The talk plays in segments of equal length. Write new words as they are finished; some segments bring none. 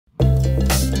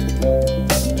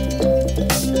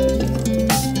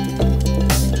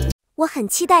我很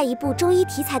期待一部中医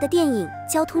题材的电影《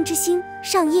交通之星》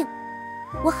上映。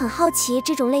我很好奇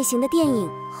这种类型的电影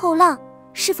后浪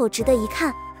是否值得一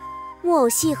看。木偶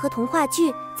戏和童话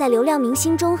剧在流量明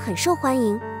星中很受欢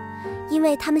迎，因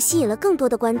为他们吸引了更多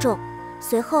的观众，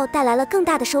随后带来了更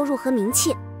大的收入和名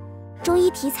气。中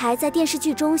医题材在电视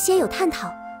剧中先有探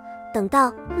讨，等到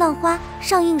《浪花》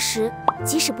上映时，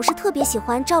即使不是特别喜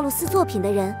欢赵露思作品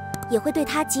的人，也会对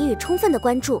她给予充分的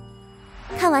关注。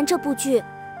看完这部剧，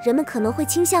人们可能会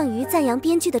倾向于赞扬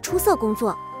编剧的出色工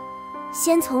作。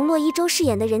先从洛一舟饰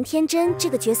演的任天真这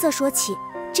个角色说起，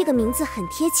这个名字很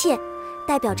贴切，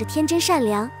代表着天真善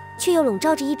良，却又笼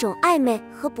罩着一种暧昧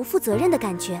和不负责任的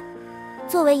感觉。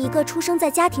作为一个出生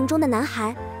在家庭中的男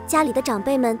孩，家里的长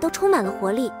辈们都充满了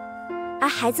活力，而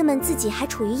孩子们自己还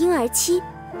处于婴儿期。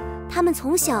他们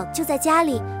从小就在家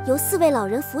里由4位老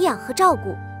人抚养和照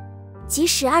顾，即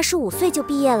使25岁就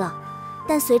毕业了，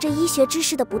但随着医学知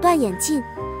识的不断演进，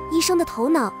医生的头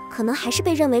脑可能还是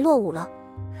被认为落伍了。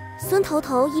孙头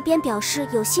头一边表示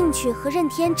有兴趣和任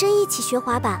天真一起学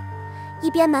滑板，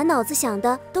一边满脑子想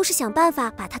的都是想办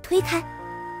法把他推开。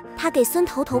他给孙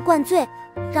头头灌醉，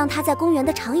让他在公园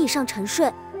的长椅上沉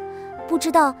睡，不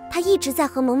知道他一直在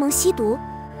和萌萌吸毒，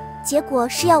结果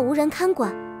是药无人看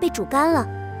管，被煮干了，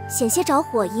险些着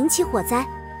火引起火灾。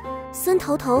孙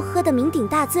头头喝得酩酊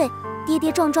大醉，跌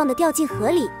跌撞撞地掉进河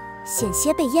里，险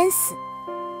些被淹死。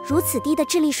如此低的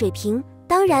智力水平，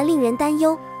当然令人担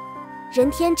忧。任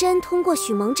天真通过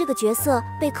许萌这个角色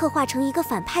被刻画成一个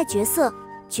反派角色，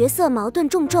角色矛盾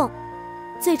重重。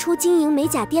最初经营美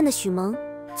甲店的许萌，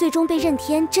最终被任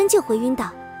天真救回晕倒。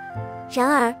然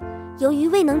而，由于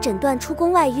未能诊断出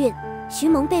宫外孕，徐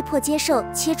萌被迫接受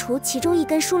切除其中一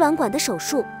根输卵管的手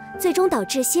术，最终导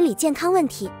致心理健康问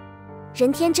题。任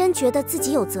天真觉得自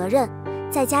己有责任，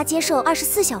在家接受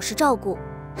24小时照顾，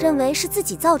认为是自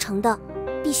己造成的，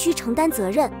必须承担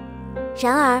责任。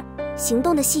然而，行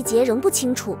动的细节仍不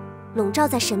清楚，笼罩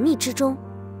在神秘之中。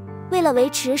为了维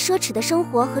持奢侈的生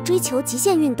活和追求极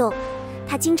限运动，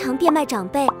他经常变卖长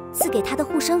辈赐给他的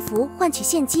护身符换取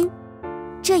现金。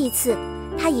这一次，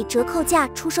他以折扣价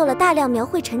出售了大量描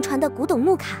绘沉船的古董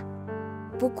木卡。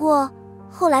不过，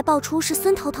后来爆出是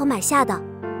孙头头买下的。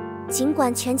尽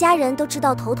管全家人都知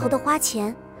道头头的花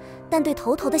钱，但对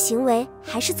头头的行为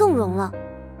还是纵容了。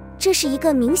这是一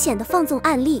个明显的放纵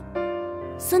案例。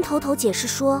孙头头解释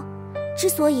说，之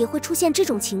所以会出现这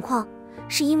种情况，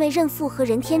是因为任父和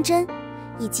任天真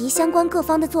以及相关各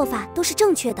方的做法都是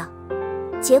正确的。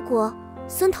结果，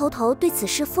孙头头对此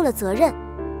事负了责任。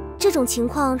这种情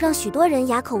况让许多人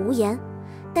哑口无言，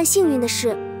但幸运的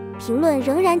是，评论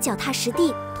仍然脚踏实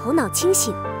地，头脑清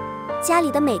醒。家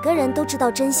里的每个人都知道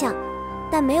真相，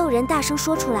但没有人大声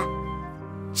说出来。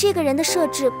这个人的设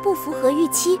置不符合预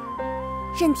期。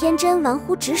任天真玩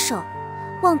忽职守，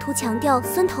妄图强调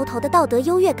孙头头的道德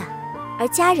优越感，而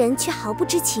家人却毫不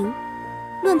知情。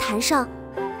论坛上，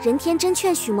任天真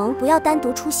劝许萌不要单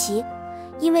独出席，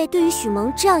因为对于许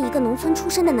萌这样一个农村出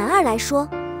身的男二来说，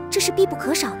这是必不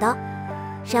可少的。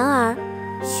然而，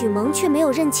许萌却没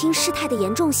有认清事态的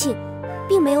严重性，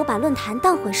并没有把论坛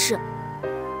当回事。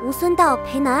吴孙道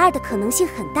陪男二的可能性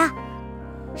很大。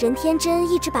任天真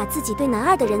一直把自己对男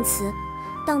二的仁慈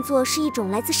当作是一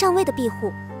种来自上位的庇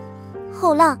护。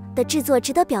后浪的制作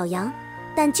值得表扬，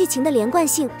但剧情的连贯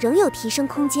性仍有提升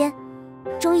空间。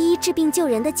中医治病救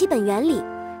人的基本原理，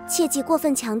切忌过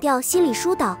分强调心理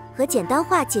疏导和简单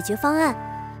化解决方案。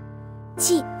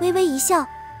继《微微一笑》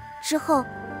之后，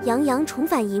杨洋重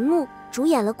返银幕，主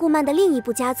演了顾蔓的另一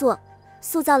部佳作，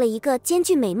塑造了一个兼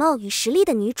具美貌与实力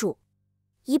的女主。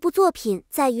一部作品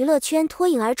在娱乐圈脱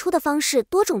颖而出的方式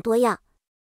多种多样，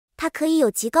它可以有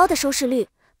极高的收视率，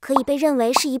可以被认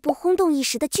为是一部轰动一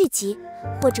时的剧集，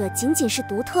或者仅仅是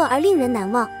独特而令人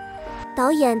难忘。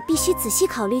导演必须仔细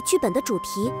考虑剧本的主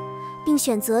题，并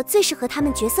选择最适合他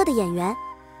们角色的演员。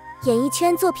演艺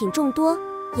圈作品众多，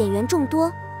演员众多，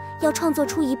要创作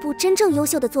出一部真正优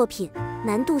秀的作品，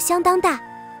难度相当大。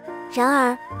然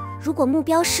而，如果目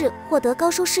标是获得高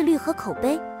收视率和口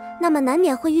碑，那么难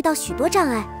免会遇到许多障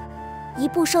碍。一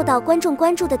部受到观众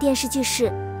关注的电视剧是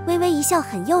《微微一笑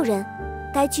很诱人》，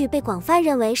该剧被广泛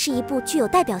认为是一部具有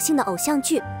代表性的偶像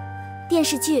剧。电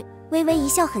视剧《微微一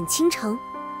笑很倾城》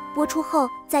播出后，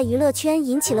在娱乐圈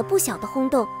引起了不小的轰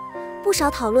动，不少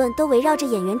讨论都围绕着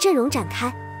演员阵容展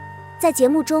开。在节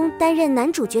目中担任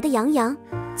男主角的杨洋，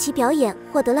其表演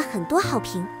获得了很多好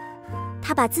评。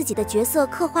他把自己的角色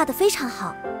刻画得非常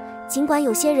好，尽管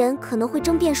有些人可能会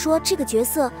争辩说这个角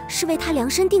色是为他量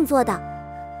身定做的。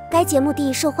该节目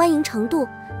的受欢迎程度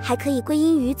还可以归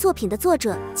因于作品的作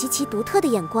者及其独特的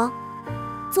眼光。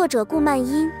作者顾蔓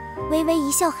因《微微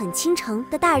一笑很倾城》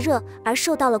的大热而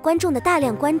受到了观众的大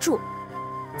量关注，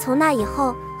从那以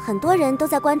后，很多人都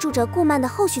在关注着顾漫的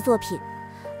后续作品，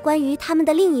关于他们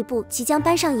的另一部即将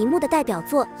搬上银幕的代表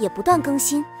作也不断更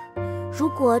新。如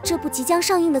果这部即将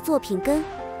上映的作品跟《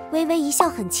微微一笑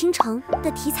很倾城》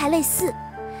的题材类似，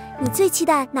你最期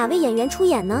待哪位演员出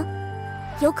演呢？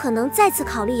有可能再次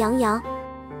考虑杨洋。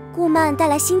顾漫带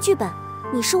来新剧本《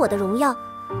你是我的荣耀》，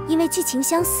因为剧情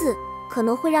相似，可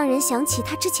能会让人想起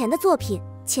他之前的作品《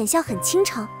浅笑很倾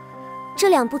城》。这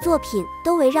两部作品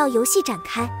都围绕游戏展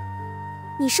开。《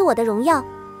你是我的荣耀》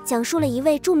讲述了一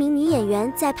位著名女演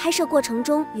员在拍摄过程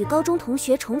中与高中同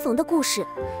学重逢的故事，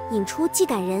引出既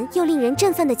感人又令人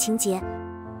振奋的情节。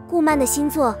顾漫的新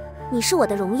作《你是我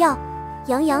的荣耀》，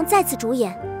杨洋再次主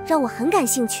演，让我很感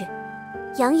兴趣。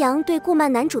杨洋对顾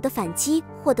漫男主的反击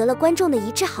获得了观众的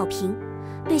一致好评，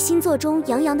对新作中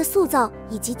杨洋的塑造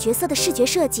以及角色的视觉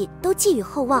设计都寄予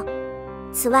厚望。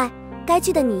此外，该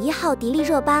剧的女一号迪丽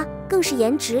热巴更是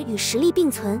颜值与实力并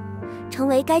存，成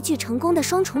为该剧成功的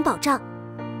双重保障。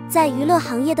在娱乐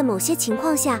行业的某些情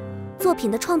况下，作品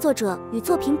的创作者与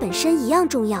作品本身一样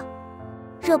重要。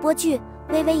热播剧《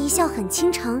微微一笑很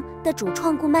倾城》的主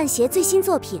创顾漫携最新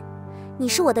作品《你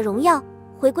是我的荣耀》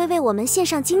回归为我们献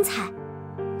上精彩。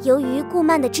由于顾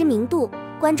漫的知名度，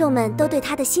观众们都对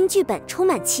他的新剧本充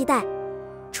满期待。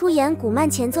出演顾漫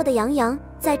前作的杨洋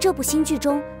在这部新剧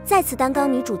中再次担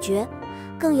纲女主角，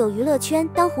更有娱乐圈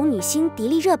当红女星迪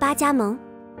丽热巴加盟。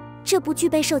这部剧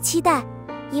备受期待，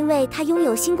因为它拥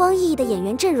有星光熠熠的演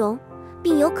员阵容，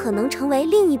并有可能成为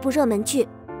另一部热门剧。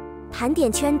盘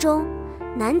点圈中，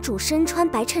男主身穿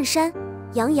白衬衫，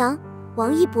杨洋、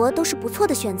王一博都是不错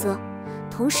的选择，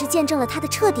同时见证了他的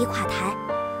彻底垮台。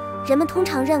人们通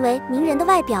常认为名人的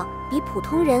外表比普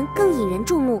通人更引人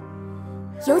注目，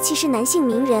尤其是男性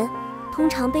名人，通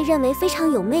常被认为非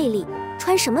常有魅力，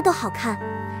穿什么都好看，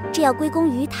这要归功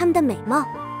于他们的美貌。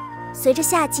随着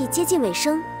夏季接近尾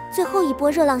声，最后一波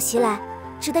热浪袭来，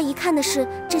值得一看的是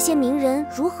这些名人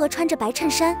如何穿着白衬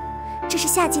衫，这是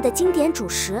夏季的经典主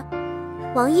食。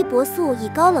王一博素以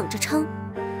高冷着称，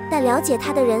但了解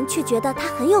他的人却觉得他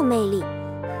很有魅力。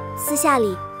私下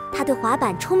里，他对滑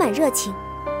板充满热情。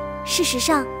事实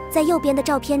上，在右边的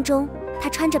照片中，他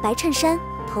穿着白衬衫，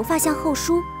头发向后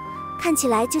梳，看起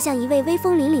来就像一位威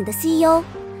风凛凛的 CEO，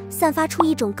 散发出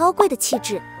一种高贵的气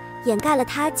质，掩盖了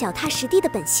他脚踏实地的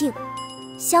本性。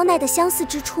肖奈的相似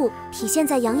之处体现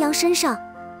在杨洋身上，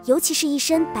尤其是一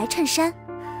身白衬衫，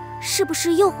是不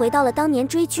是又回到了当年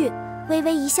追剧《微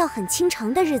微一笑很倾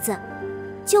城》的日子？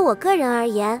就我个人而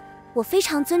言，我非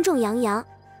常尊重杨洋，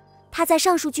他在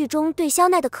上述剧中对肖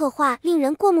奈的刻画令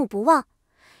人过目不忘，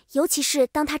尤其是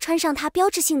当他穿上他标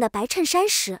志性的白衬衫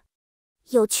时。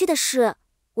有趣的是，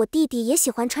我弟弟也喜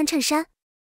欢穿衬衫，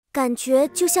感觉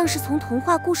就像是从童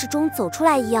话故事中走出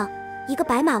来一样，一个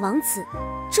白马王子，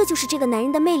这就是这个男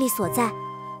人的魅力所在。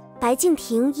白敬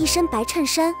亭一身白衬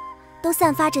衫，都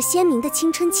散发着鲜明的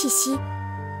青春气息。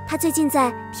他最近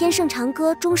在《天盛长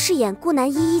歌》中饰演顾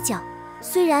南一一角，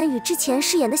虽然与之前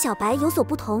饰演的小白有所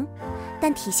不同，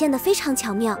但体现得非常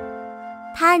巧妙。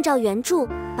他按照原著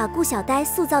把顾小呆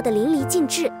塑造得淋漓尽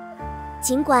致，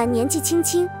尽管年纪轻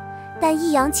轻，但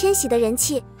易烊千玺的人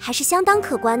气还是相当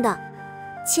可观的。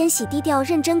千玺低调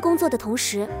认真工作的同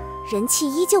时，人气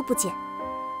依旧不减。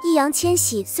易烊千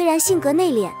玺虽然性格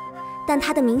内敛，但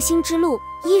他的明星之路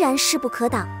依然势不可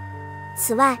挡。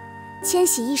此外，千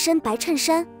玺一身白衬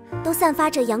衫，都散发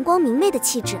着阳光明媚的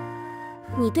气质。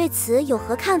你对此有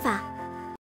何看法？